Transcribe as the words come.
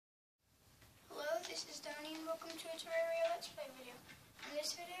welcome to a Terraria Let's Play video. In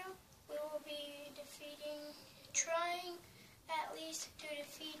this video, we will be trying at least to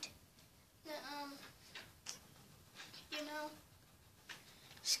defeat the,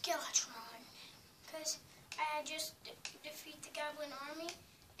 Skelatron. Because I just defeat the Goblin Army,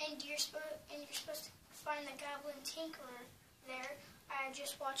 and you're supposed to find the Goblin Tinkerer there. I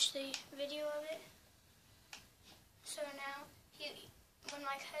just watched the video of it. So now, when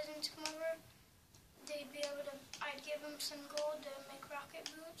my cousins come over, I'd give them some gold to make rocket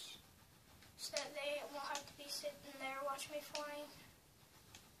boots, so that they won't have to be sitting there watching me flying,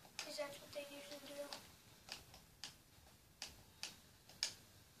 because that's what they usually do.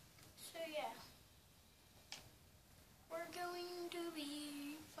 So yeah, we're going to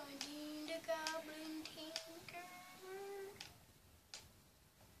be finding the Goblin Tinkerer.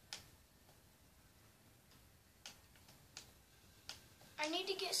 I need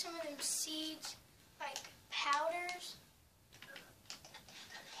to get some of them seeds, like powders,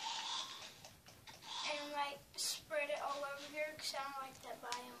 and like spread it all over here because I don't like that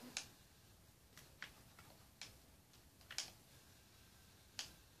biome.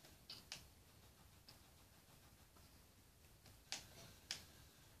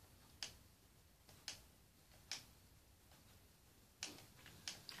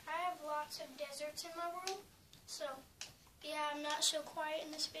 I have lots of deserts in my world, so yeah, I'm not so quiet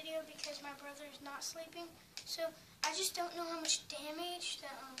in this video because my brother is not sleeping. So I just don't know how much damage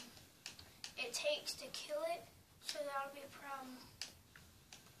it takes to kill it, so that'll be a problem.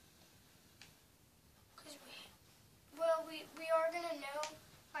 Cause we are gonna know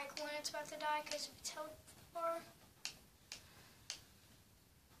like when it's about to die, because if it's held far,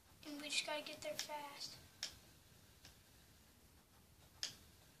 and we just gotta get there fast.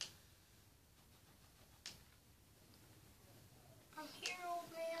 I'm here,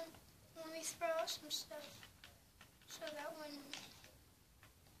 old man. Let me throw out some stuff so that when...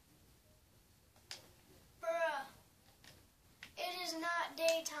 Bruh, it is not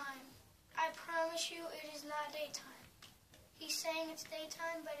daytime. I promise you it is not daytime. He's saying it's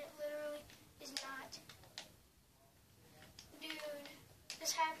daytime, but it literally is not. Dude,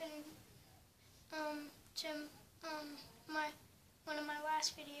 this happened to one of my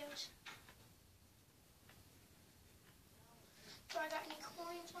last videos. Do I got any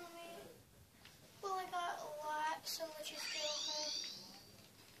coins on me? Well, I got a lot, so let's just go home.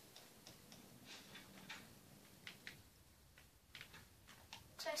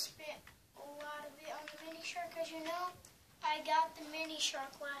 So I spent a lot of it on the mini shark, as you know. I got the mini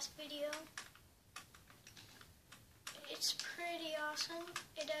shark last video. It's pretty awesome.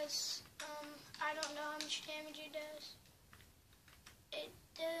 It does, I don't know how much damage it does. It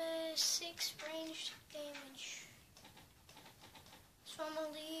does 6 ranged damage. So I'm going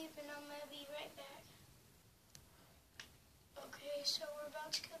to leave and I'm going to be right back. Okay, so we're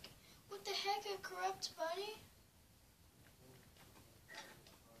about to cook. What the heck, a corrupt buddy?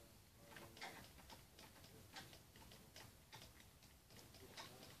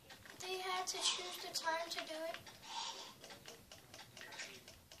 They had to choose the time to do it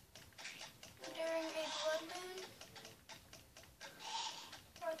during a blood moon?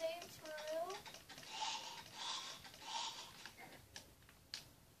 Are they for real?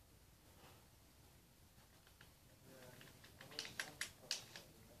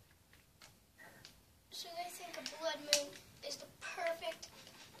 So they think a blood moon is the perfect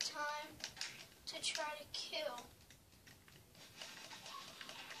time to try to kill.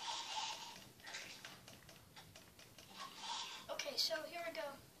 Okay, so here we go.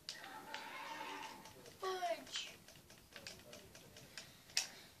 Fudge.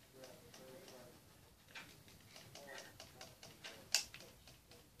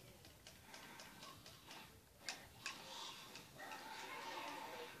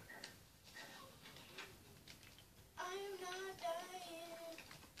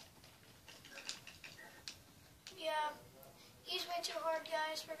 Yeah, he's way too hard,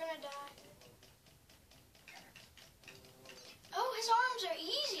 guys. We're gonna die. Oh, his arms are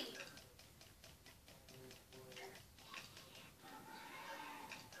easy.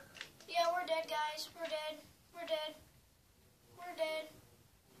 Yeah, we're dead, guys. We're dead. We're dead. We're dead.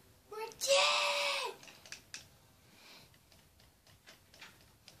 We're dead!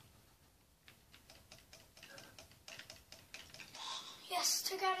 Yes,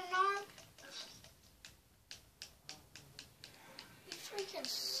 took out an arm. You freaking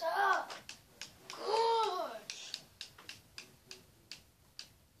suck. Gosh.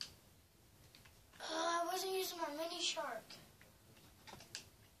 I wasn't using my mini shark.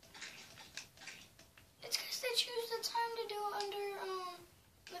 It's because they choose the time to do it under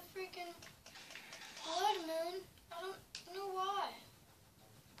the freaking blood moon.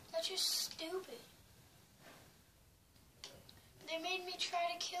 just stupid. They made me try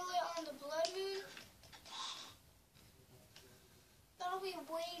to kill it on the blood moon. That'll be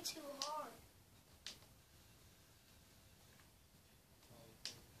way too hard.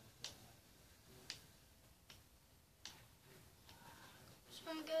 So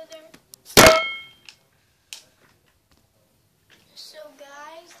I'm good there. So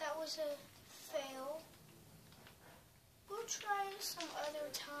guys, that was a fail. We'll try it some other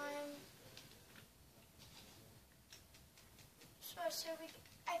time. So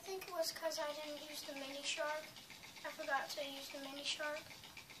I think it was because I didn't use the mini shark. I forgot to use the mini shark.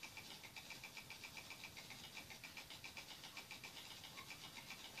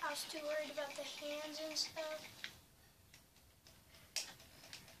 I was too worried about the hands and stuff.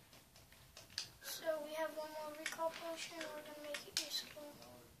 So we have one more recall potion. We're going to make it useful.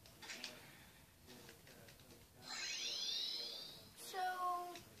 So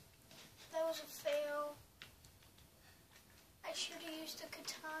that was a fail. I should have used the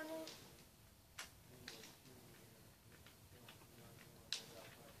katana.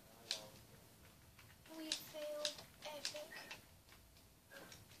 We failed. Epic.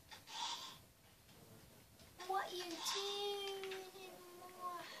 What you doing in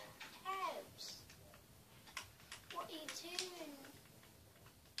my house? What you doing?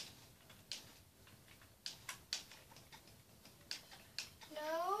 No,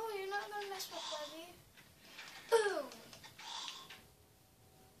 you're not gonna mess with Levy. Boom!